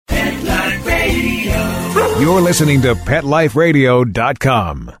You're listening to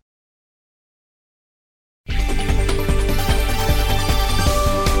PetLifeRadio.com.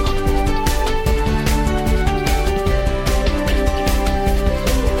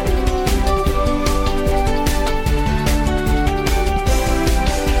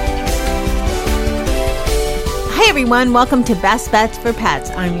 Hey everyone, welcome to Best Bets for Pets.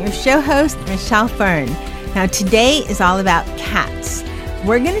 I'm your show host, Michelle Fern. Now today is all about cats.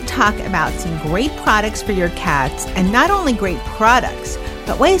 We're going to talk about some great products for your cats, and not only great products,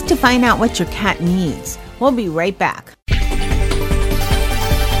 but ways to find out what your cat needs. We'll be right back.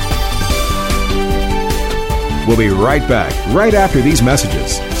 We'll be right back, right after these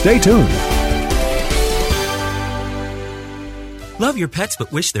messages. Stay tuned. Love your pets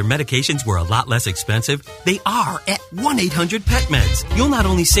but wish their medications were a lot less expensive? They are at 1-800-PET-MEDS. You'll not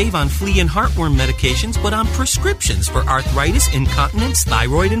only save on flea and heartworm medications, but on prescriptions for arthritis, incontinence,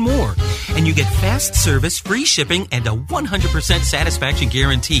 thyroid, and more. And you get fast service, free shipping, and a 100% satisfaction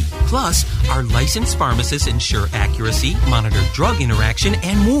guarantee. Plus, our licensed pharmacists ensure accuracy, monitor drug interaction,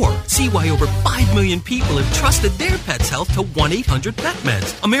 and more. See why over 5 million people have trusted their pet's health to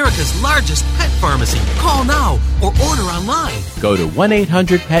 1-800-PET-MEDS, America's largest pet pharmacy. Call now or order online. Go to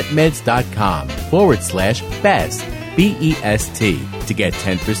 1-800-PetMeds.com/BEST, B-E-S-T, to get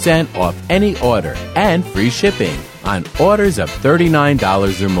 10% off any order and free shipping on orders of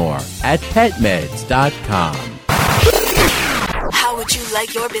 $39 or more at PetMeds.com. How would you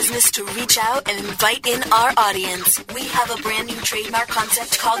like your business to reach out and invite in our audience? We have a brand new trademark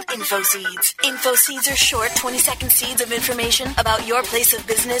concept called InfoSeeds. InfoSeeds are short 20-second seeds of information about your place of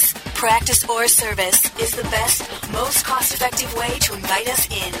business, practice, or service. Is the best, most cost-effective way to invite us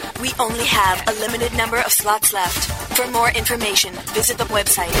in. We only have a limited number of slots left. For more information, visit the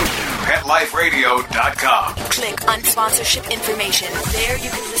website PetLifeRadio.com. Click on sponsorship information. There you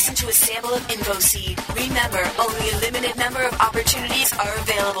can listen to a sample of InfoSeed. Remember, only a limited number of opportunities are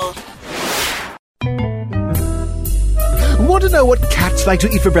available. Want to know what cats like to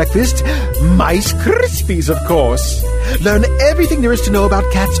eat for breakfast? Mice Krispies, of course. Learn everything there is to know about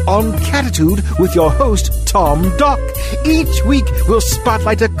cats on Catitude with your host, Tom Dock. Each week, we'll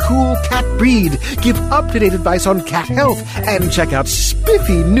spotlight a cool cat breed, give up-to-date advice on cat health, and check out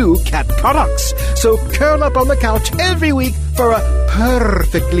spiffy new cat products. So curl up on the couch every week for a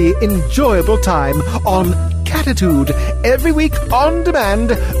perfectly enjoyable time on Catitude. Every week on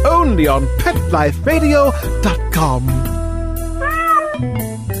demand, only on PetLifeRadio.com.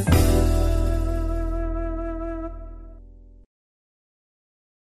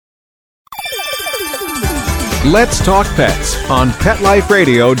 Let's Talk Pets on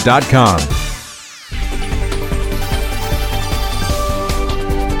PetLifeRadio.com.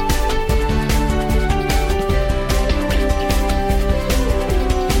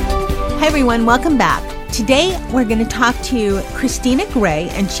 Hi everyone, welcome back. Today we're going to talk to Christina Gray,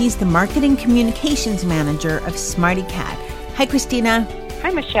 and she's the Marketing Communications Manager of Smarty Cat. Hi Christina.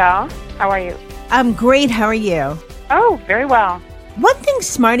 Hi Michelle, how are you? I'm great, how are you? Oh, very well. One thing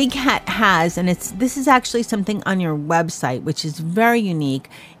Smarty Cat has, and this is actually something on your website, which is very unique.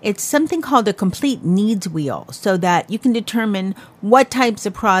 It's something called a complete needs wheel, so that you can determine what types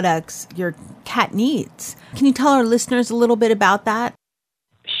of products your cat needs. Can you tell our listeners a little bit about that?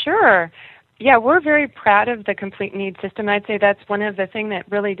 Sure. Yeah, we're very proud of the complete needs system. I'd say that's one of the things that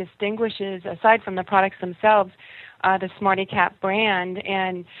really distinguishes, aside from the products themselves, the Smarty Cat brand.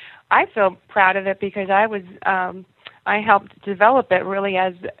 And I feel proud of it because I helped develop it really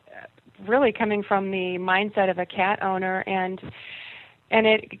as really coming from the mindset of a cat owner, and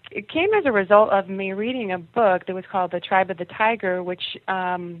it came as a result of me reading a book that was called The Tribe of the Tiger, which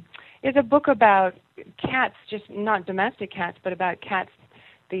is a book about cats, just not domestic cats, but about cats,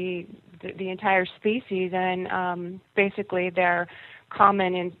 the entire species, and basically their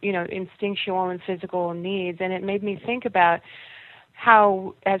common and instinctual and physical needs. And it made me think about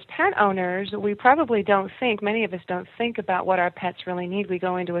how, as pet owners, we probably don't think, many of us don't think about what our pets really need. We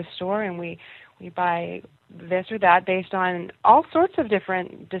go into a store and we buy this or that based on all sorts of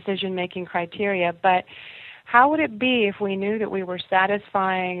different decision-making criteria. But how would it be if we knew that we were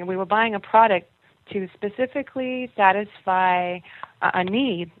buying a product to specifically satisfy a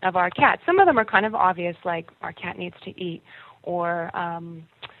need of our cat? Some of them are kind of obvious, like our cat needs to eat, or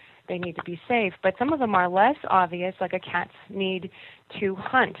they need to be safe. But some of them are less obvious, like a cat's need to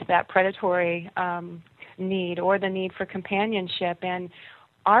hunt, that predatory need, or the need for companionship. And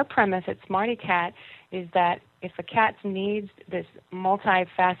our premise at Smarty Cat is that if a cat needs this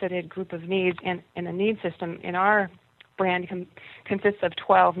multifaceted group of needs, and the need system in our brand consists of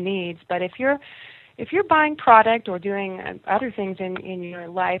 12 needs, but if your if you're buying product or doing other things in your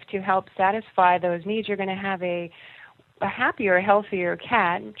life to help satisfy those needs, you're going to have a happier, healthier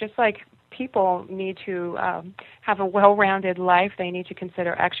cat. Just like people need to have a well-rounded life, they need to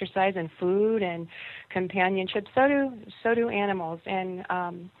consider exercise and food and companionship. So do animals, and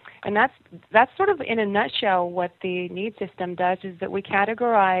that's sort of in a nutshell what the need system does. Is that we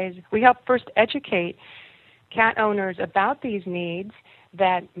help first educate cat owners about these needs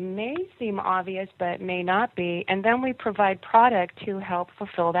that may seem obvious but may not be, and then we provide product to help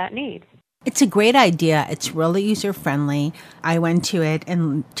fulfill that need. It's a great idea. It's really user-friendly. I went to it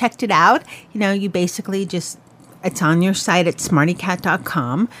and checked it out. You basically it's on your site at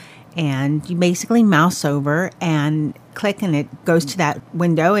smartycat.com, and you basically mouse over and click, and it goes to that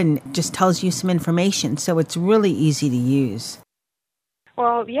window and just tells you some information. So it's really easy to use.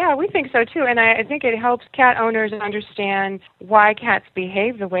 Well, yeah, we think so too, and I think it helps cat owners understand why cats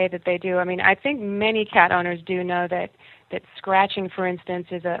behave the way that they do. I mean, I think many cat owners do know that scratching, for instance,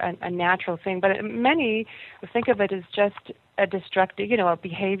 is a natural thing, but many think of it as just a destructive, a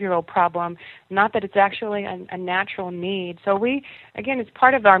behavioral problem, not that it's actually a natural need. So it's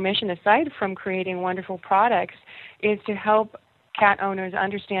part of our mission, aside from creating wonderful products, is to help cat owners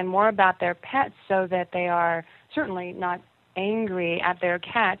understand more about their pets so that they are certainly not angry at their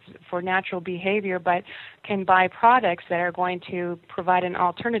cats for natural behavior, but can buy products that are going to provide an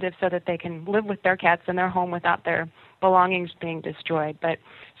alternative so that they can live with their cats in their home without their belongings being destroyed. But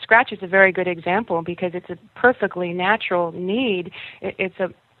scratch is a very good example because it's a perfectly natural need. It's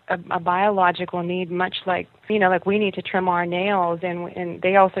a biological need, much like we need to trim our nails, and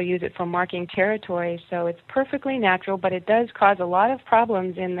they also use it for marking territory. So it's perfectly natural, but it does cause a lot of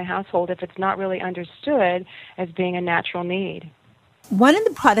problems in the household if it's not really understood as being a natural need. One of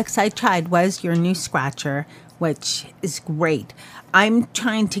the products I tried was your new scratcher, which is great. I'm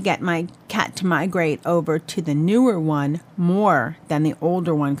trying to get my cat to migrate over to the newer one more than the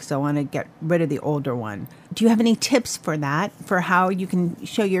older one because I want to get rid of the older one. Do you have any tips for that, for how you can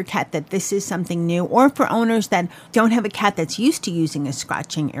show your cat that this is something new, or for owners that don't have a cat that's used to using a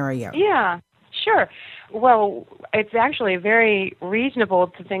scratching area? Yeah, sure. Well, it's actually very reasonable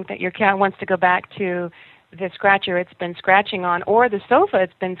to think that your cat wants to go back to the scratcher it's been scratching on or the sofa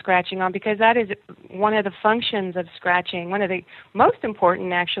it's been scratching on, because that is one of the functions of scratching. One of the most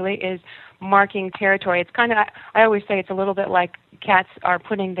important, actually, is marking territory. It's kind of, I always say it's a little bit like cats are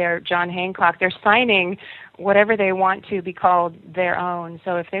putting their John Hancock. They're signing whatever they want to be called their own.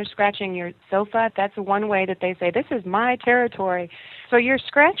 So if they're scratching your sofa, that's one way that they say, this is my territory. So your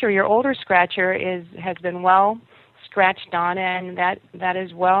scratcher, your older scratcher, has been well scratched on, and that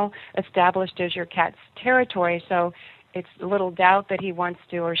is well established as your cat's territory. So it's little doubt that he wants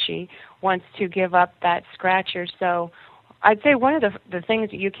to, or she wants to, give up that scratcher. So I'd say one of the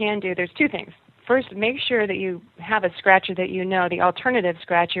things that you can do, there's two things. First, make sure that you have a scratcher that the alternative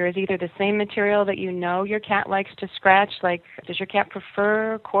scratcher is either the same material that your cat likes to scratch. Like, does your cat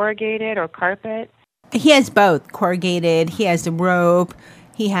prefer corrugated or carpet? He has both, corrugated, he has the rope,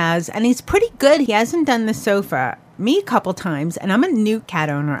 and he's pretty good. He hasn't done the sofa. Me a couple times, and I'm a new cat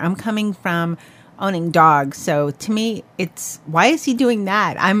owner. I'm coming from owning dogs, so to me, it's, why is he doing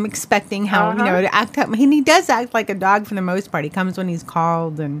that? I'm expecting to act up. He does act like a dog for the most part. He comes when he's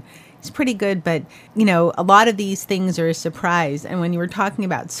called, and he's pretty good, but, a lot of these things are a surprise. And when you were talking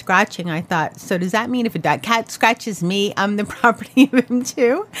about scratching, I thought, so does that mean if a cat scratches me, I'm the property of him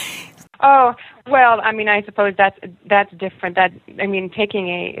too? Oh, well, I suppose that's different. Taking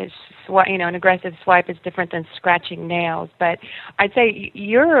an aggressive swipe is different than scratching nails. But I'd say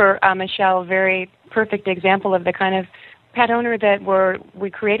you're, Michelle, a very perfect example of the kind of pet owner that we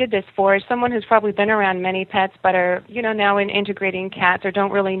created this for, is someone who's probably been around many pets but are, now integrating cats, or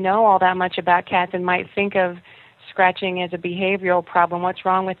don't really know all that much about cats and might think of scratching as a behavioral problem. What's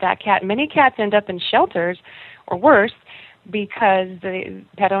wrong with that cat? Many cats end up in shelters, or worse, because the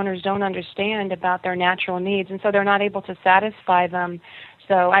pet owners don't understand about their natural needs, and so they're not able to satisfy them.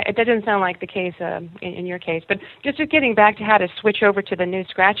 So it doesn't sound like the case in your case. But just getting back to how to switch over to the new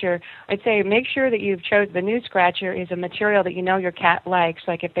scratcher, I'd say make sure that you've chosen the new scratcher is a material that your cat likes.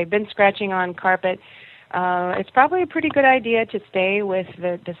 Like if they've been scratching on carpet, it's probably a pretty good idea to stay with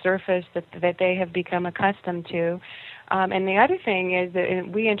the surface that they have become accustomed to. And the other thing is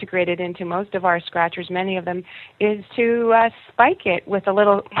that we integrated into most of our scratchers, many of them, is to spike it with a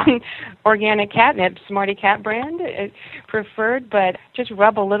little organic catnip, Smarty Cat brand preferred, but just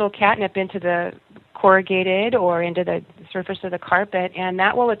rub a little catnip into the corrugated or into the surface of the carpet, and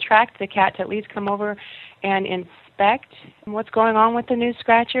that will attract the cat to at least come over and inspect what's going on with the new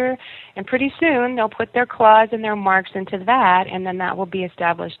scratcher. And pretty soon they'll put their claws and their marks into that, and then that will be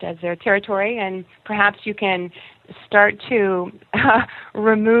established as their territory. And perhaps you can start to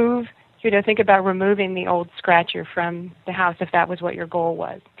think about removing the old scratcher from the house if that was what your goal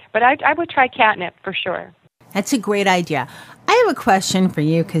was. But I would try catnip for sure. That's a great idea. I have a question for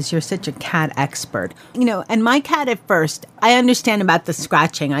you because you're such a cat expert. And my cat at first, I understand about the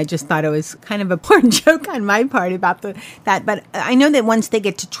scratching. I just thought it was kind of a poor joke on my part about that. But I know that once they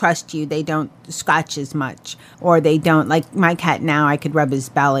get to trust you, they don't scratch as much. Or they don't, like my cat now, I could rub his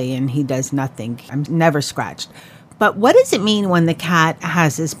belly and he does nothing. I'm never scratched. But what does it mean when the cat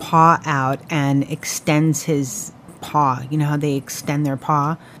has his paw out and extends his paw? You know how they extend their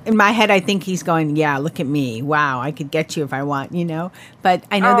paw? In my head, I think he's going, yeah, look at me. Wow, I could get you if I want, But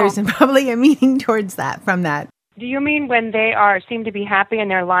I know there's probably a meaning towards that from that. Do you mean when they seem to be happy and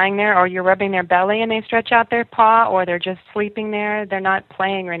they're lying there, or you're rubbing their belly and they stretch out their paw, or they're just sleeping there? They're not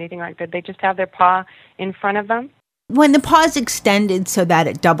playing or anything like that. They just have their paw in front of them? When the paw's extended so that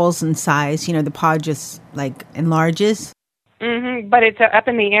it doubles in size, the paw just enlarges. Mm-hmm. But it's up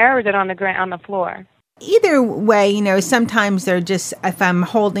in the air, or is it on the ground, on the floor? Either way, sometimes they're just, if I'm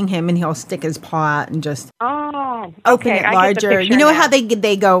holding him and he'll stick his paw out and just open it larger. You know how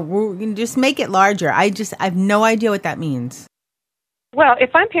they go, just make it larger. I have no idea what that means. Well, if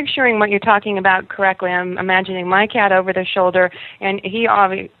I'm picturing what you're talking about correctly, I'm imagining my cat over the shoulder, and he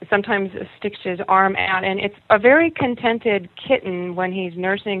sometimes sticks his arm out, and it's a very contented kitten when he's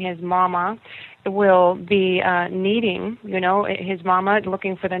nursing his mama. Will be kneading, his mama,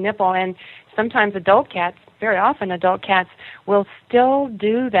 looking for the nipple. And sometimes very often adult cats will still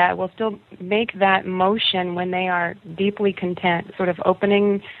do that, will still make that motion when they are deeply content, sort of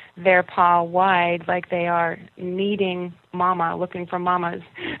opening their paw wide like they are kneading mama, looking for mama's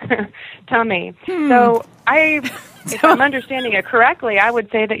tummy. So if I'm understanding it correctly, I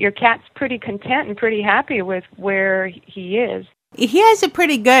would say that your cat's pretty content and pretty happy with where he is. He has it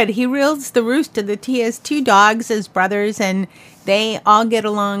pretty good. He rules the roost of he has 2 dogs as brothers, and they all get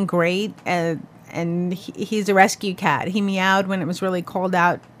along great. And he's a rescue cat. He meowed when it was really cold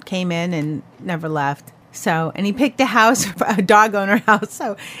out, came in and never left. So, and he picked a dog owner house.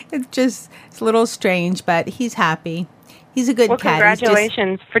 So it's a little strange, but he's happy. He's a good cat.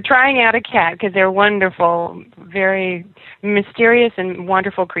 Congratulations for trying out a cat, because they're wonderful, very mysterious and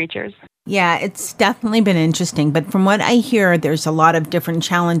wonderful creatures. Yeah, it's definitely been interesting. But from what I hear, there's a lot of different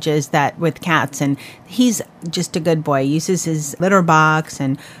challenges with cats. And he's just a good boy. He uses his litter box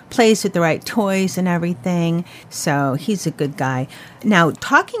and plays with the right toys and everything. So he's a good guy. Now,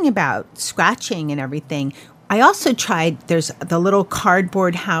 talking about scratching and everything, I also tried, there's the little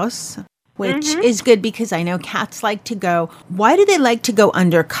cardboard house, which is good because I know cats like to go. Why do they like to go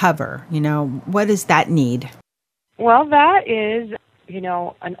undercover? What does that need? Well, that is...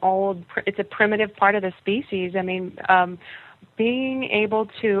 it's a primitive part of the species. I mean, being able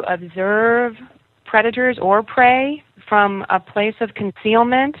to observe predators or prey from a place of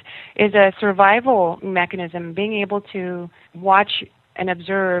concealment is a survival mechanism. Being able to watch and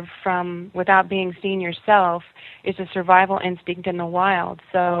observe without being seen yourself is a survival instinct in the wild.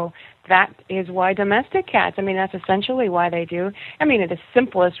 So that is why domestic cats, that's essentially why they do. The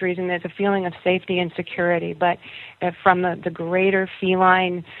simplest reason is a feeling of safety and security, but from the greater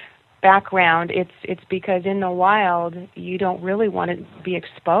feline background, it's because in the wild, you don't really want to be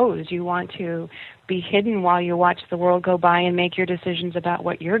exposed. You want to be hidden while you watch the world go by and make your decisions about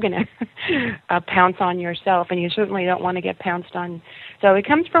what you're going to pounce on yourself, and you certainly don't want to get pounced on. So it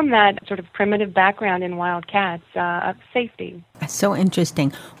comes from that sort of primitive background in wild cats of safety. That's so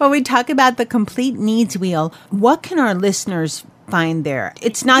interesting. Well, we talk about the complete needs wheel. What can our listeners find there?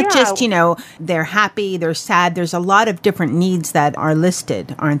 It's not just, they're happy, they're sad. There's a lot of different needs that are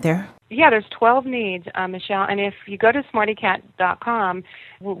listed, aren't there? Yeah, there's 12 needs, Michelle. And if you go to smartycat.com,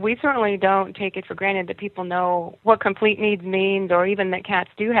 we certainly don't take it for granted that people know what complete needs means, or even that cats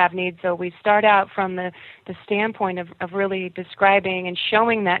do have needs. So we start out from the standpoint of really describing and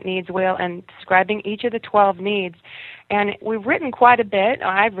showing that needs wheel and describing each of the 12 needs. And we've written quite a bit.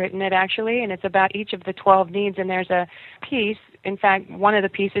 I've written it, actually, and it's about each of the 12 needs. And there's a piece. In fact, one of the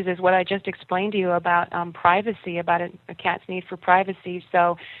pieces is what I just explained to you about privacy, about a cat's need for privacy.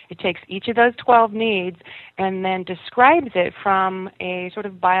 So it takes each of those 12 needs and then describes it from a sort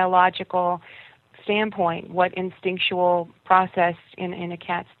of biological standpoint, what instinctual process in a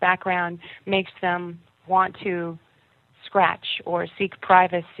cat's background makes them want to scratch or seek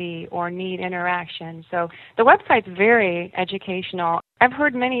privacy or need interaction. So the website's very educational. I've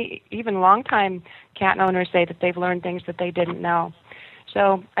heard many, even longtime cat owners say that they've learned things that they didn't know.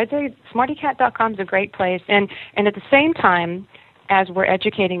 So I'd say SmartyCat.com is a great place. And at the same time, as we're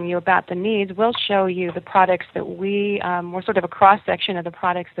educating you about the needs, we'll show you the products that we're sort of a cross-section of the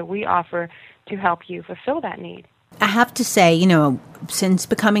products that we offer to help you fulfill that need. I have to say, since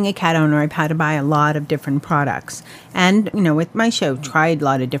becoming a cat owner, I've had to buy a lot of different products. And, with my show, tried a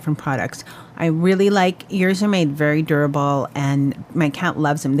lot of different products. I really like, yours are made very durable, and my cat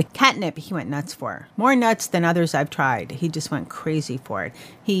loves them. The catnip, he went nuts for. More nuts than others I've tried. He just went crazy for it.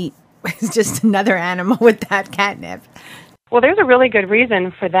 He is just another animal with that catnip. Well, there's a really good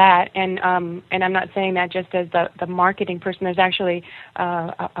reason for that, and I'm not saying that just as the marketing person. There's actually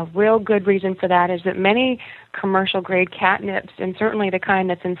a real good reason for that, is that many commercial-grade catnips, and certainly the kind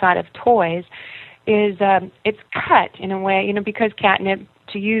that's inside of toys, is it's cut in a way, because catnip,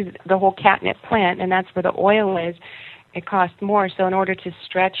 to use the whole catnip plant, and that's where the oil is, it costs more. So in order to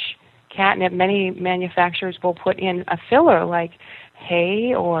stretch catnip, many manufacturers will put in a filler like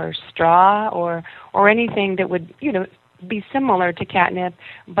hay or straw or anything that would, be similar to catnip,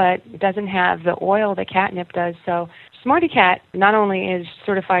 but doesn't have the oil that catnip does. So SmartyCat not only is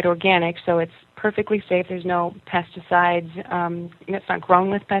certified organic, so it's perfectly safe. There's no pesticides. It's not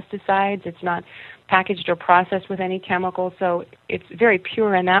grown with pesticides. It's not packaged or processed with any chemicals. So it's very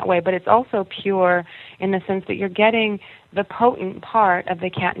pure in that way, but it's also pure in the sense that you're getting the potent part of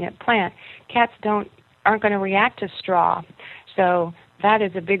the catnip plant. Cats aren't going to react to straw. So that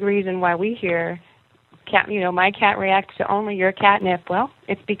is a big reason why we hear my cat reacts to only your catnip. Well,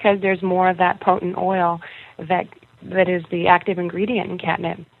 it's because there's more of that potent oil that is the active ingredient in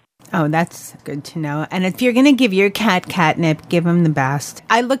catnip. Oh, that's good to know. And if you're going to give your cat catnip, give him the best.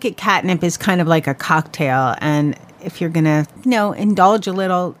 I look at catnip as kind of like a cocktail. And if you're going to, indulge a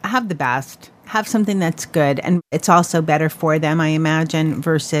little, have the best. Have something that's good. And it's also better for them, I imagine,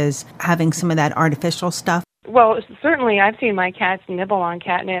 versus having some of that artificial stuff. Well, certainly I've seen my cats nibble on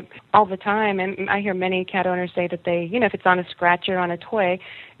catnip all the time, and I hear many cat owners say that they, if it's on a scratch or on a toy,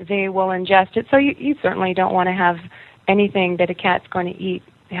 they will ingest it. So you certainly don't want to have anything that a cat's going to eat,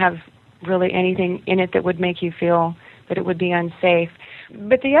 have really anything in it that would make you feel that it would be unsafe.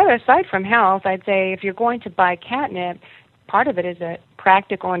 But the other, aside from health, I'd say if you're going to buy catnip, part of it is a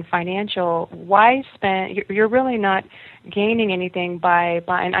practical and financial. Why spend? You're really not gaining anything by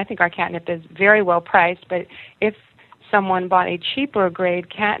buying. I think our catnip is very well priced, but if someone bought a cheaper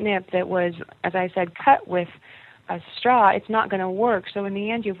grade catnip that was, as I said, cut with a straw, it's not going to work. So in the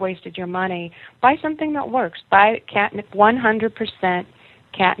end, you've wasted your money. Buy something that works. Buy catnip, 100%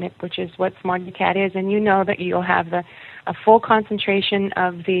 catnip, which is what SmartyCat is, and you know that you'll have a full concentration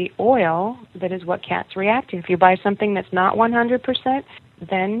of the oil that is what cats react to. If you buy something that's not 100%,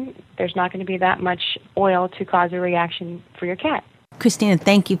 then there's not going to be that much oil to cause a reaction for your cat. Christina,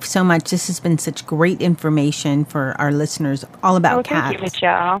 thank you so much. This has been such great information for our listeners all about cats. Thank you,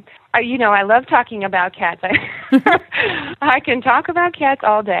 Michelle. I love talking about cats. I can talk about cats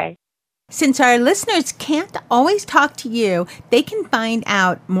all day. Since our listeners can't always talk to you, they can find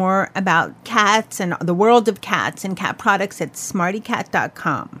out more about cats and the world of cats and cat products at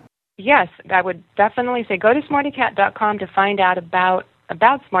SmartyCat.com. Yes, I would definitely say go to SmartyCat.com to find out about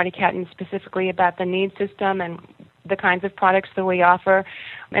SmartyCat and specifically about the need system and the kinds of products that we offer.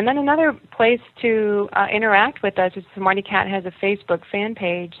 And then another place to interact with us is SmartyCat has a Facebook fan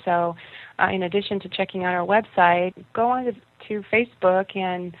page. So in addition to checking out our website, go on to Facebook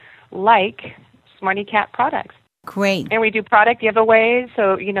and like SmartyCat products. Great. And we do product giveaways,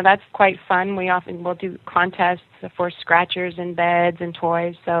 so that's quite fun. We'll do contests for scratchers and beds and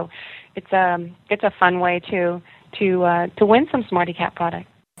toys. So it's a fun way to win some SmartyCat product.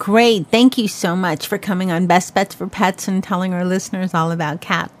 Great. Thank you so much for coming on Best Bets for Pets and telling our listeners all about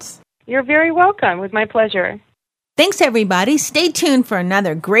cats. You're very welcome. It was my pleasure. Thanks, everybody. Stay tuned for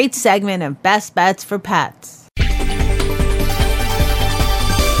another great segment of Best Bets for Pets.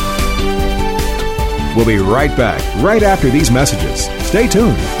 We'll be right back, right after these messages. Stay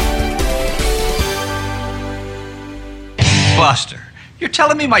tuned. Buster, you're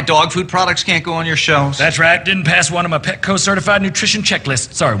telling me my dog food products can't go on your shelves? That's right. Didn't pass one of my Petco certified nutrition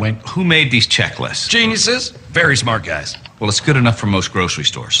checklists. Sorry, Wayne. Who made these checklists? Geniuses. Very smart guys. Well, it's good enough for most grocery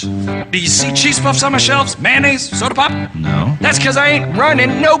stores. Do you see cheese puffs on my shelves? Mayonnaise? Soda pop? No. That's because I ain't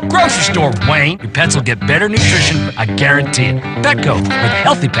running no grocery store, Wayne. Your pets will get better nutrition, I guarantee it. Petco, where the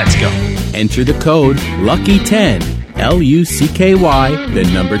healthy pets go. Enter the code LUCKY10, LUCKY, the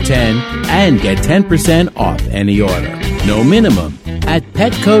number 10, and get 10% off any order. No minimum at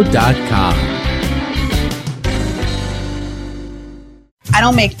Petco.com. I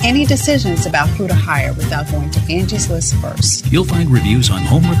don't make any decisions about who to hire without going to Angie's List first. You'll find reviews on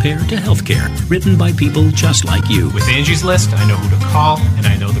home repair to healthcare, written by people just like you. With Angie's List, I know who to call, and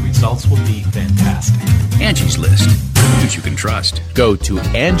I know the results will be fantastic. Angie's List. Who you can trust. Go to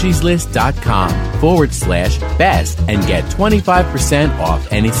angieslist.com/best and get 25% off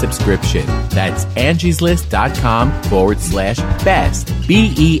any subscription. That's angieslist.com/best.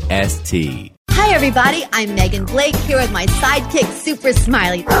 BEST. Hi, everybody. I'm Megan Blake here with my sidekick, Super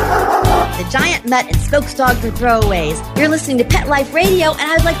Smiley, the giant mutt and spokes dog for throwaways. You're listening to Pet Life Radio, and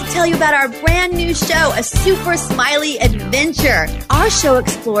I'd like to tell you about our brand new show, A Super Smiley Adventure. Our show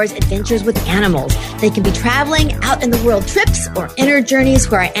explores adventures with animals. They can be traveling, out in the world trips, or inner journeys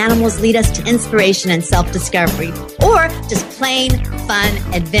where our animals lead us to inspiration and self-discovery, or just plain fun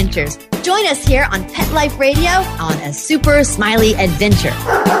adventures. Join us here on Pet Life Radio on A Super Smiley Adventure.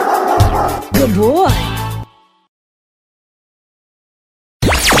 Good boy.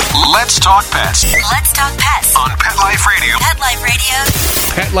 Let's talk pets. Let's talk pets On Pet Life Radio. Pet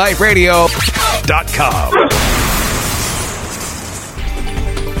Life Radio. PetLifeRadio.com.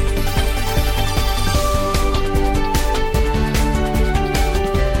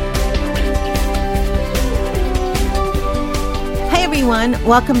 Hi, everyone.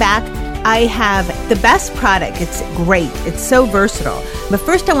 Welcome back. I have the best product. It's great. It's so versatile. But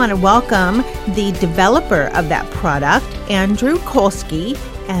first, I want to welcome the developer of that product, Andrew Kolsky,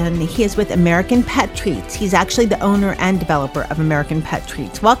 and he is with American Pet Treats. He's actually the owner and developer of American Pet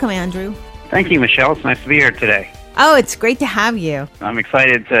Treats. Welcome, Andrew. Thank you, Michelle. It's nice to be here today. Oh, it's great to have you. I'm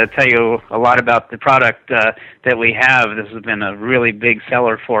excited to tell you a lot about the product that we have. This has been a really big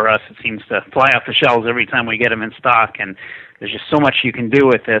seller for us. It seems to fly off the shelves every time we get them in stock, and there's just so much you can do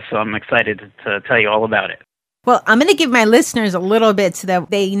with this, so I'm excited to tell you all about it. Well, I'm going to give my listeners a little bit so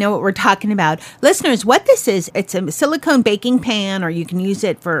that they know what we're talking about. Listeners, what this is, it's a silicone baking pan, or you can use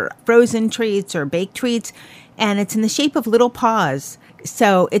it for frozen treats or baked treats, and it's in the shape of little paws.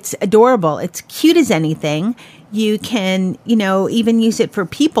 So it's adorable. It's cute as anything. You can, even use it for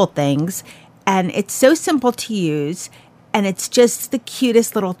people things, and it's so simple to use, and it's just the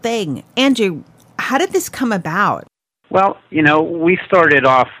cutest little thing. Andrew, how did this come about? Well, we started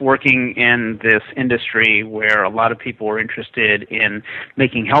off working in this industry where a lot of people were interested in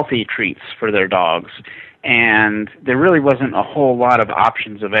making healthy treats for their dogs, and there really wasn't a whole lot of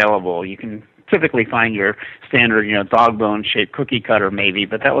options available. You can typically find your standard, dog bone shaped cookie cutter maybe,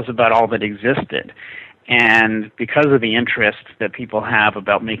 but that was about all that existed. And because of the interest that people have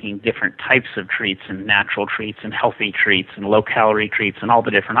about making different types of treats and natural treats and healthy treats and low-calorie treats and all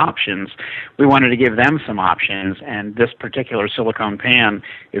the different options, we wanted to give them some options. And this particular silicone pan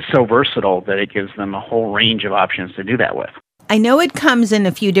is so versatile that it gives them a whole range of options to do that with. I know it comes in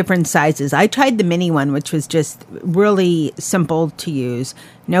a few different sizes. I tried the mini one, which was just really simple to use.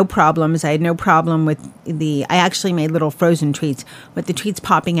 No problems. I had no problem with I actually made little frozen treats with the treats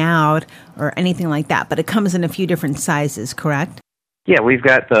popping out or anything like that. But it comes in a few different sizes, correct? Yeah, we've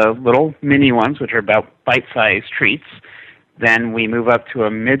got the little mini ones, which are about bite-sized treats. Then we move up to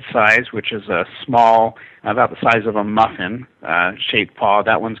a mid-size, which is a small, about the size of a muffin, shaped paw.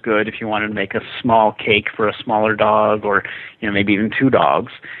 That one's good if you wanted to make a small cake for a smaller dog, or maybe even two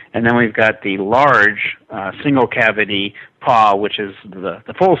dogs. And then we've got the large single-cavity paw, which is the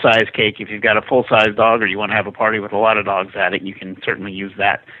full-size cake. If you've got a full-size dog or you want to have a party with a lot of dogs at it, you can certainly use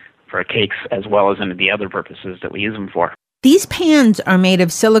that for cakes as well as any of the other purposes that we use them for. These pans are made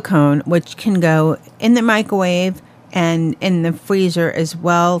of silicone, which can go in the microwave and in the freezer as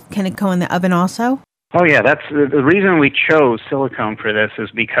well. Can it go in the oven also? Oh, yeah. That's the reason we chose silicone for this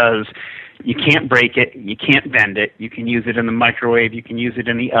is because you can't break it, you can't bend it. You can use it in the microwave, you can use it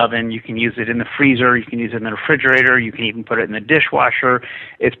in the oven, you can use it in the freezer, you can use it in the refrigerator, you can even put it in the dishwasher.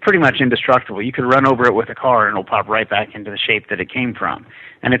 It's pretty much indestructible. You could run over it with a car and it'll pop right back into the shape that it came from.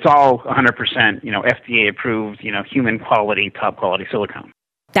 And it's all 100%, FDA approved, human quality, top quality silicone.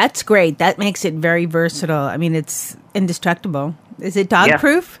 That's great. That makes it very versatile. I mean, it's indestructible. Is it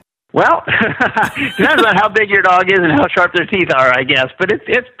dog-proof? Yeah. Well, depends on how big your dog is and how sharp their teeth are, I guess. But it's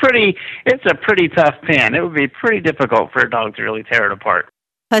a pretty tough pan. It would be pretty difficult for a dog to really tear it apart.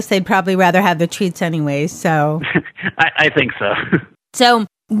 Plus, they'd probably rather have the treats anyway, so... I think so. So,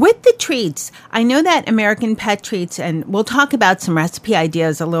 with the treats, I know that American Pet Treats, and we'll talk about some recipe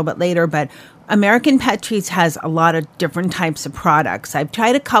ideas a little bit later, but American Pet Treats has a lot of different types of products. I've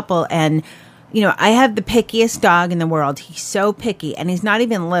tried a couple, and I have the pickiest dog in the world. He's so picky, and he's not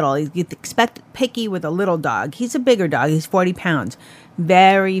even little. You'd expect picky with a little dog. He's a bigger dog. He's 40 pounds.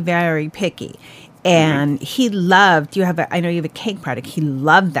 Very, very picky. And he loved, I know you have a cake product. He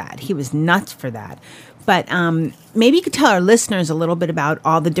loved that. He was nuts for that. But maybe you could tell our listeners a little bit about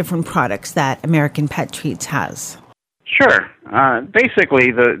all the different products that American Pet Treats has. Sure.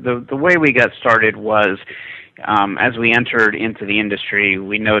 Basically, the way we got started was as we entered into the industry,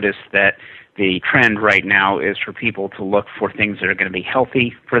 we noticed that the trend right now is for people to look for things that are going to be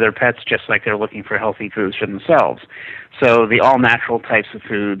healthy for their pets, just like they're looking for healthy foods for themselves. So the all-natural types of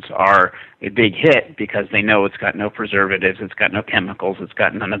foods are a big hit because they know it's got no preservatives, it's got no chemicals, it's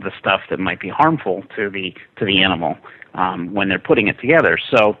got none of the stuff that might be harmful to the animal when they're putting it together.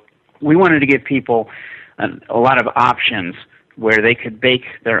 So we wanted to give people a lot of options where they could bake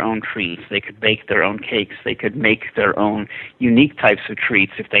their own treats, they could bake their own cakes, they could make their own unique types of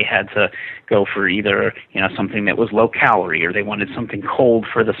treats if they had to go for either, something that was low calorie, or they wanted something cold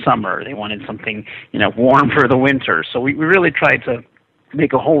for the summer, they wanted something, warm for the winter. So we really tried to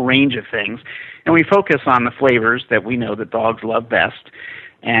make a whole range of things, and we focus on the flavors that we know that dogs love best.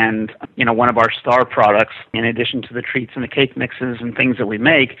 And, one of our star products, in addition to the treats and the cake mixes and things that we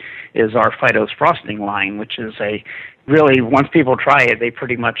make, is our Fidos frosting line, which is really, once people try it, they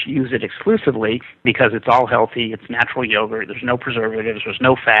pretty much use it exclusively because it's all healthy, it's natural yogurt, there's no preservatives, there's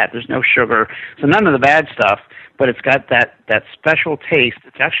no fat, there's no sugar, so none of the bad stuff, but it's got that special taste.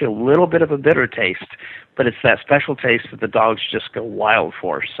 It's actually a little bit of a bitter taste, but it's that special taste that the dogs just go wild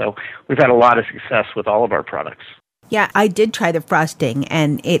for. So we've had a lot of success with all of our products. Yeah, I did try the frosting,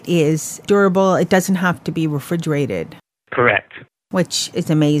 and it is durable. It doesn't have to be refrigerated. Correct. Which is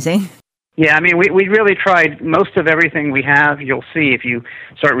amazing. Yeah, we really tried most of everything we have. You'll see if you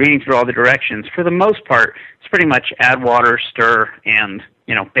start reading through all the directions. For the most part, it's pretty much add water, stir, and,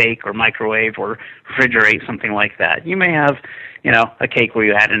 bake or microwave or refrigerate, something like that. You may have, a cake where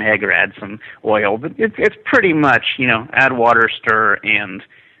you add an egg or add some oil, but it's pretty much, add water, stir, and,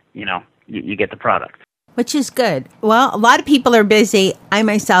 you get the product. Which is good. Well, a lot of people are busy. I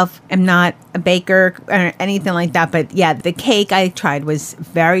myself am not a baker or anything like that. But yeah, the cake I tried was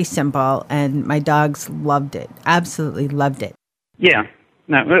very simple, and my dogs loved it. Absolutely loved it. Yeah.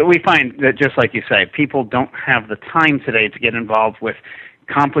 No, we find that, just like you say, people don't have the time today to get involved with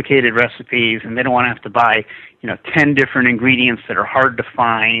complicated recipes, and they don't want to have to buy 10 different ingredients that are hard to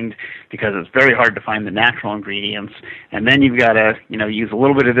find, because it's very hard to find the natural ingredients. And then you've got to use a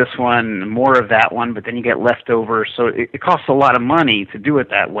little bit of this one and more of that one, but then you get leftovers. So it costs a lot of money to do it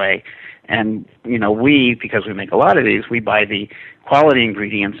that way. And because we make a lot of these, we buy the quality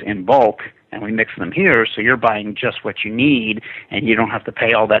ingredients in bulk and we mix them here, so you're buying just what you need, and you don't have to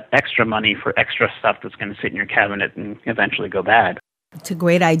pay all that extra money for extra stuff that's going to sit in your cabinet and eventually go bad. It's a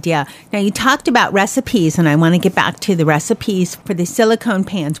great idea. Now, you talked about recipes, and I want to get back to the recipes for the silicone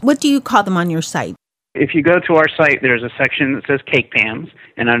pans. What do you call them on your site? If you go to our site, there's a section that says cake pans,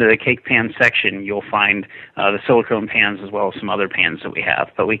 and under the cake pan section, you'll find the silicone pans as well as some other pans that we have,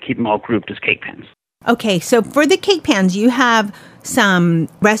 but we keep them all grouped as cake pans. Okay, so for the cake pans, you have some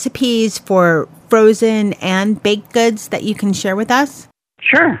recipes for frozen and baked goods that you can share with us?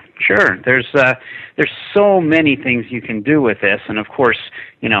 Sure. There's so many things you can do with this, and of course,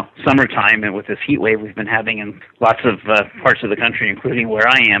 summertime and with this heat wave we've been having in lots of parts of the country, including where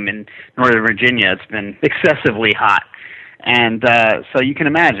I am in Northern Virginia, it's been excessively hot. And so you can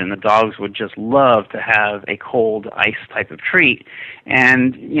imagine the dogs would just love to have a cold ice type of treat.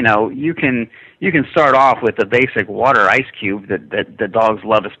 And, you can start off with the basic water ice cube that the dogs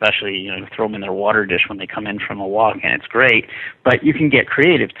love, especially, throw them in their water dish when they come in from a walk, and it's great. But you can get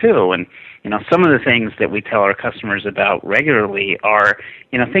creative, too. And, some of the things that we tell our customers about regularly are,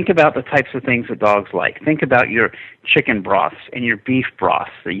 think about the types of things that dogs like. Think about your chicken broths and your beef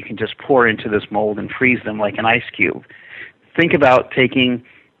broths that you can just pour into this mold and freeze them like an ice cube. Think about taking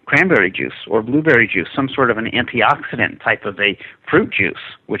cranberry juice or blueberry juice, some sort of an antioxidant type of a fruit juice,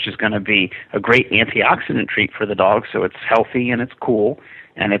 which is going to be a great antioxidant treat for the dog, so it's healthy and it's cool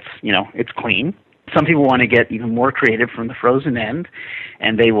and it's clean. Some people want to get even more creative from the frozen end,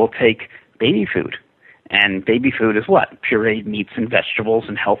 and they will take baby food. And baby food is what? Pureed meats and vegetables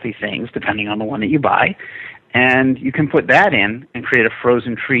and healthy things, depending on the one that you buy. And you can put that in and create a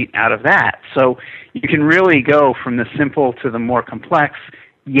frozen treat out of that. So you can really go from the simple to the more complex,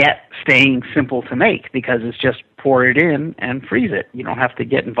 yet staying simple to make, because it's just pour it in and freeze it. You don't have to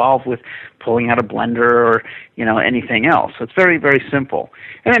get involved with pulling out a blender or, anything else. So it's very, very simple.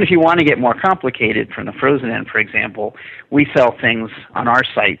 And then if you want to get more complicated from the frozen end, for example, we sell things on our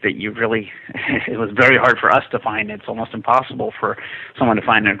site that it was very hard for us to find. It's almost impossible for someone to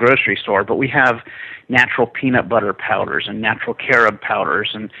find in a grocery store. But we have natural peanut butter powders and natural carob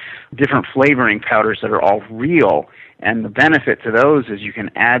powders and different flavoring powders that are all real. And the benefit to those is you can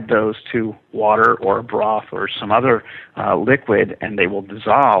add those to water or a broth or some other liquid, and they will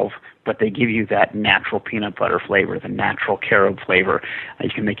dissolve, but they give you that natural peanut butter flavor, the natural carob flavor. You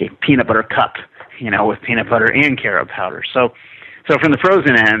can make a peanut butter cup, with peanut butter and carob powder. So from the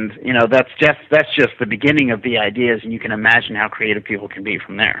frozen end, that's just the beginning of the ideas, and you can imagine how creative people can be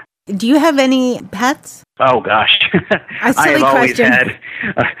from there. Do you have any pets? Oh, gosh. A silly I have always question.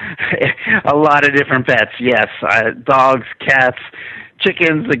 had a lot of different pets, yes. Dogs, cats,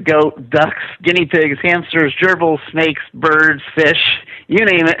 chickens, a goat, ducks, guinea pigs, hamsters, gerbils, snakes, birds, fish, you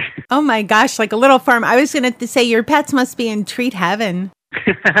name it. Oh, my gosh, like a little farm. I was going to say your pets must be in treat heaven.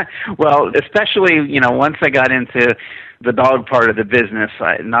 Well, especially, once I got into the dog part of the business,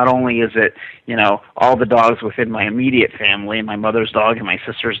 not only is it, all the dogs within my immediate family, my mother's dog and my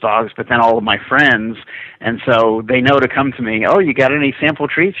sister's dogs, but then all of my friends. And so they know to come to me, oh, you got any sample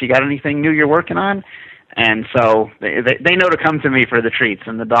treats? You got anything new you're working on? And so they know to come to me for the treats.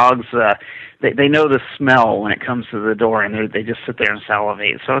 And the dogs, they know the smell when it comes to the door, and they just sit there and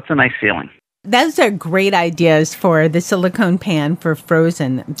salivate. So it's a nice feeling. Those are great ideas for the silicone pan for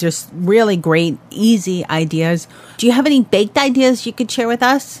frozen. Just really great, easy ideas. Do you have any baked ideas you could share with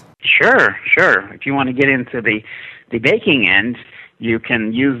us? Sure. If you want to get into the baking end, you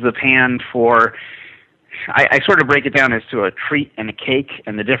can use the pan for... I sort of break it down as to a treat and a cake,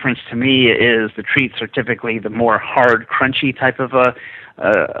 and the difference to me is the treats are typically the more hard, crunchy type of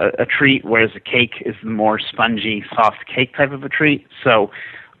a treat, whereas the cake is the more spongy, soft cake type of a treat. So,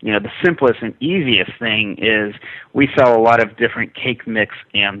 the simplest and easiest thing is we sell a lot of different cake mix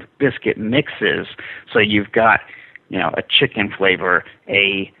and biscuit mixes. So you've got, a chicken flavor,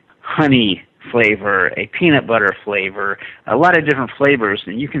 a honey flavor, a peanut butter flavor, a lot of different flavors,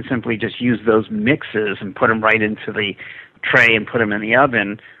 and you can simply just use those mixes and put them right into the tray and put them in the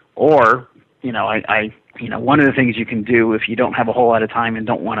oven. Or, one of the things you can do if you don't have a whole lot of time and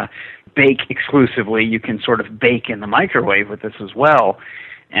don't want to bake exclusively, you can sort of bake in the microwave with this as well.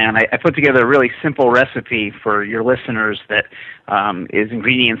 And I put together a really simple recipe for your listeners that is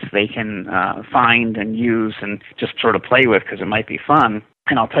ingredients they can find and use and just sort of play with because it might be fun.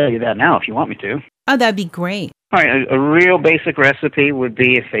 And I'll tell you that now if you want me to. Oh, that'd be great. All right, a real basic recipe would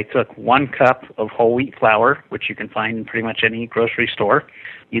be if they took 1 cup of whole wheat flour, which you can find in pretty much any grocery store.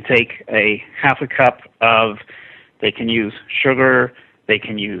 You take a half a cup of, they can use sugar, they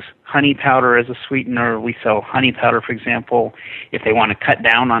can use honey powder as a sweetener. We sell honey powder, for example. If they want to cut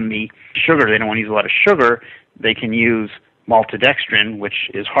down on the sugar, they don't want to use a lot of sugar, they can use maltodextrin, which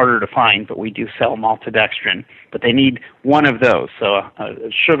is harder to find, but we do sell maltodextrin. But they need one of those, so a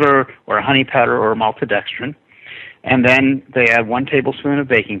sugar or a honey powder or a maltodextrin. And then they add 1 tablespoon of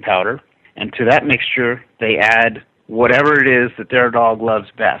baking powder. And to that mixture, they add whatever it is that their dog loves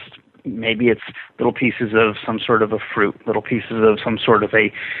best. Maybe it's little pieces of some sort of a fruit, little pieces of some sort of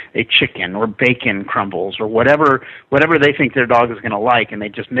a chicken or bacon crumbles or whatever they think their dog is going to like, and they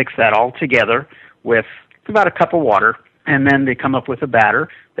just mix that all together with about a cup of water, and then they come up with a batter.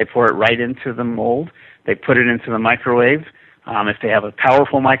 They pour it right into the mold. They put it into the microwave. If they have a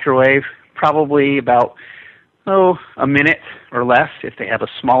powerful microwave, probably about a minute or less. If they have a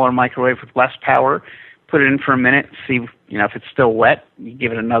smaller microwave with less power, put it in for a minute, see if it's still wet. You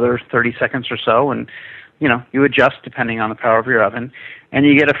give it another 30 seconds or so, and you adjust depending on the power of your oven, and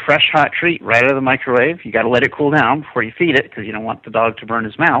you get a fresh hot treat right out of the microwave. You got to let it cool down before you feed it because you don't want the dog to burn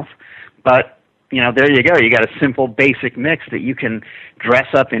his mouth. But there you go. You got a simple, basic mix that you can dress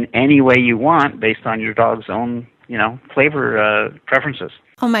up in any way you want based on your dog's own, flavor preferences.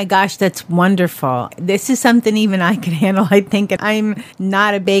 Oh my gosh, that's wonderful. This is something even I can handle, I think. I'm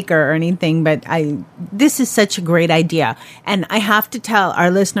not a baker or anything, but this is such a great idea. And I have to tell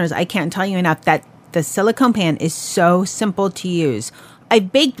our listeners, I can't tell you enough, that the silicone pan is so simple to use.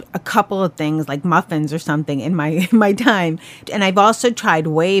 I've baked a couple of things like muffins or something in my time. And I've also tried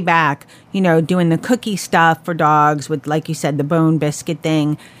way back, doing the cookie stuff for dogs with, like you said, the bone biscuit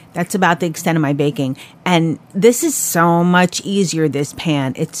thing. That's about the extent of my baking. And this is so much easier, this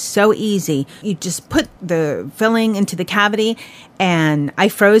pan. It's so easy. You just put the filling into the cavity and I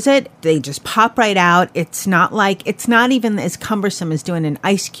froze it. They just pop right out. It's not even as cumbersome as doing an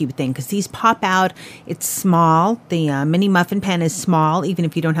ice cube thing because these pop out. It's small. The mini muffin pan is small, even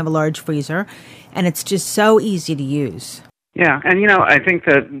if you don't have a large freezer. and it's just so easy to use. Yeah, and I think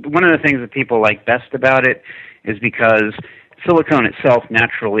that one of the things that people like best about it is because silicone itself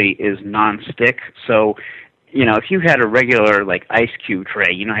naturally is non-stick. So, if you had a regular ice cube tray,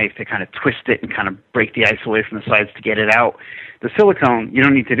 how you have to kind of twist it and kind of break the ice away from the sides to get it out. The silicone, you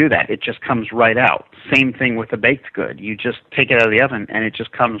don't need to do that. It just comes right out. Same thing with the baked good. You just take it out of the oven and it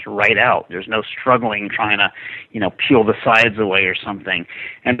just comes right out. There's no struggling trying to, peel the sides away or something.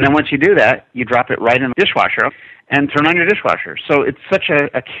 And then once you do that, you drop it right in the dishwasher and turn on your dishwasher. So it's such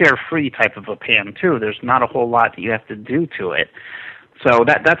a carefree type of a pan too. There's not a whole lot that you have to do to it. So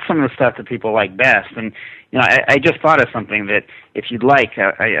that's some of the stuff that people like best. And I just thought of something that, if you'd like,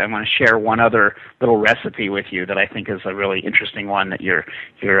 I want to share one other little recipe with you that I think is a really interesting one that your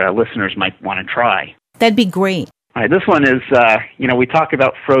listeners might want to try. That'd be great. All right, this one is, we talk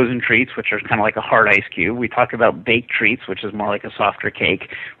about frozen treats, which are kind of like a hard ice cube. We talk about baked treats, which is more like a softer cake.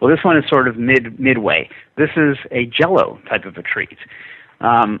 Well, this one is sort of midway. This is a Jell-O type of a treat.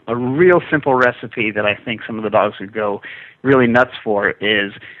 A real simple recipe that I think some of the dogs would go really nuts for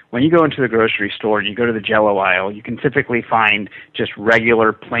is when you go into the grocery store and you go to the Jell-O aisle, you can typically find just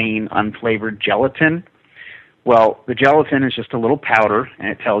regular, plain, unflavored gelatin. Well, the gelatin is just a little powder, and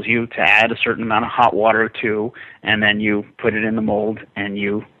it tells you to add a certain amount of hot water to, and then you put it in the mold and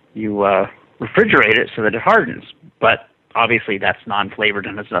you refrigerate it so that it hardens. But obviously that's non-flavored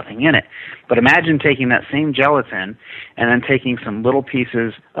and there's nothing in it. But imagine taking that same gelatin and then taking some little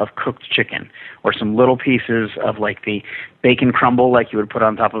pieces of cooked chicken or some little pieces of the bacon crumble like you would put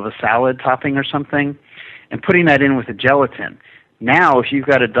on top of a salad topping or something, and putting that in with the gelatin. Now, if you've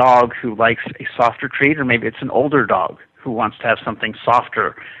got a dog who likes a softer treat, or maybe it's an older dog who wants to have something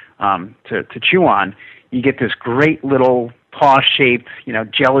softer to chew on, you get this great little paw-shaped,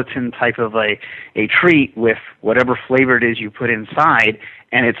 gelatin type of a treat with whatever flavor it is you put inside.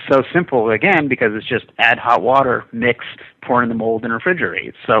 And it's so simple, again, because it's just add hot water, mix, pour in the mold, and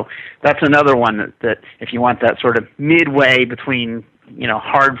refrigerate. So that's another one that if you want that sort of midway between,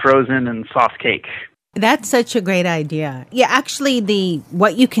 hard frozen and soft cake. That's such a great idea. Yeah, actually,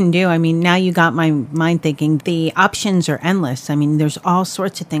 what you can do, now you got my mind thinking, the options are endless. There's all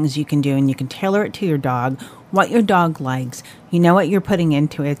sorts of things you can do, and you can tailor it to your dog, what your dog likes. You know what you're putting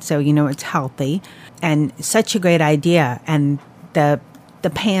into it, so you know it's healthy. And such a great idea. And the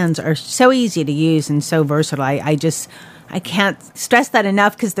pans are so easy to use and so versatile. I can't stress that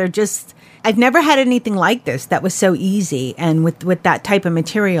enough, because they're just... I've never had anything like this that was so easy, and with that type of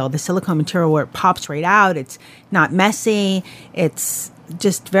material, the silicone material, where it pops right out, it's not messy, it's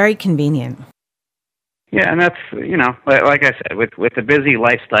just very convenient. Yeah, and that's, like I said, with the busy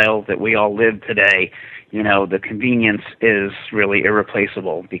lifestyle that we all live today, the convenience is really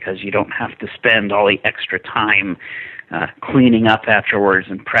irreplaceable, because you don't have to spend all the extra time cleaning up afterwards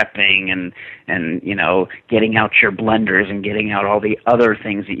and prepping and getting out your blenders and getting out all the other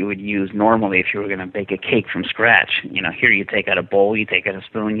things that you would use normally if you were going to bake a cake from scratch. Here you take out a bowl, you take out a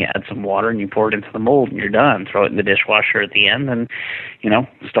spoon, you add some water, and you pour it into the mold, and you're done. Throw it in the dishwasher at the end and,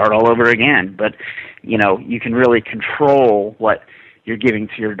 start all over again. But, you can really control what you're giving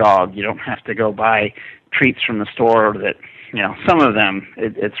to your dog. You don't have to go buy treats from the store that, some of them,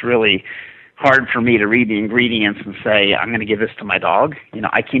 it's really hard for me to read the ingredients and say, I'm going to give this to my dog.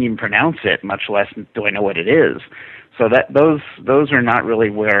 I can't even pronounce it, much less do I know what it is. So that those are not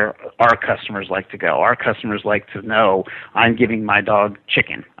really where our customers like to go. Our customers like to know, I'm giving my dog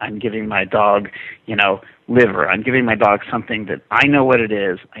chicken. I'm giving my dog, liver. I'm giving my dog something that I know what it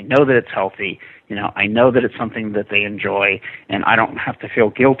is. I know that it's healthy. I know that it's something that they enjoy, and I don't have to feel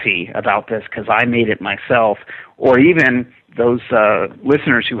guilty about this because I made it myself. Or even those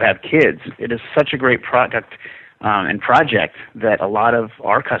listeners who have kids. It is such a great product and project that a lot of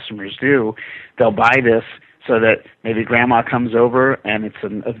our customers do. They'll buy this so that maybe grandma comes over, and it's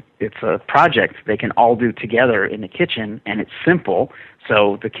a project they can all do together in the kitchen, and it's simple,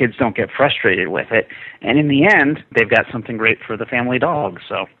 so the kids don't get frustrated with it. And in the end, they've got something great for the family dog.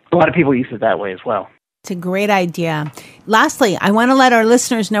 So a lot of people use it that way as well. It's a great idea. Lastly, I want to let our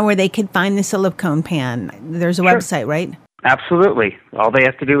listeners know where they can find the silicone pan. There's a website, right? Absolutely. All they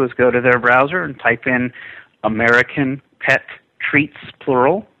have to do is go to their browser and type in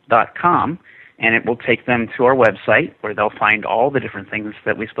AmericanPetTreatsPlural.com, and it will take them to our website where they'll find all the different things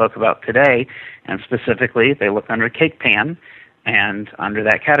that we spoke about today. And specifically, they look under cake pan, and under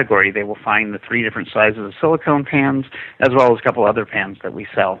that category, they will find the 3 different sizes of silicone pans, as well as a couple other pans that we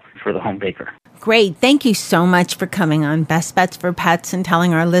sell for the home baker. Great. Thank you so much for coming on Best Bets for Pets and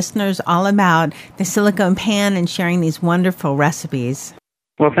telling our listeners all about the silicone pan and sharing these wonderful recipes.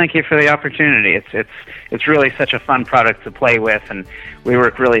 Well, thank you for the opportunity. It's really such a fun product to play with, and we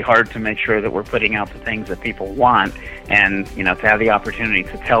work really hard to make sure that we're putting out the things that people want. And to have the opportunity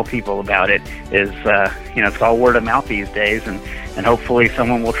to tell people about it is, it's all word of mouth these days, and hopefully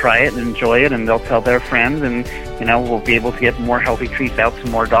someone will try it and enjoy it, and they'll tell their friends, and we'll be able to get more healthy treats out to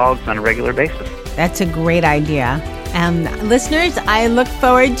more dogs on a regular basis. That's a great idea. Listeners, I look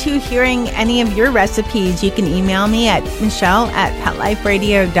forward to hearing any of your recipes. You can email me at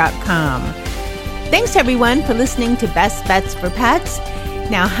michelle@petliferadio.com. Thanks, everyone, for listening to Best Bets for Pets.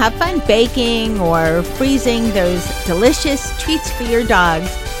 Now, have fun baking or freezing those delicious treats for your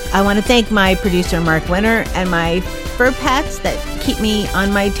dogs. I want to thank my producer, Mark Winter, and my fur pets that keep me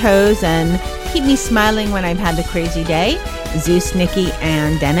on my toes and keep me smiling when I've had a crazy day, Zeus, Nikki,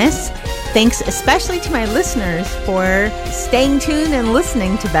 and Dennis. Thanks especially to my listeners for staying tuned and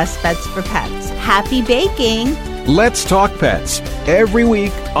listening to Best Bets for Pets. Happy baking! Let's Talk Pets, every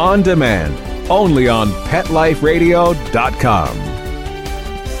week on demand, only on PetLifeRadio.com.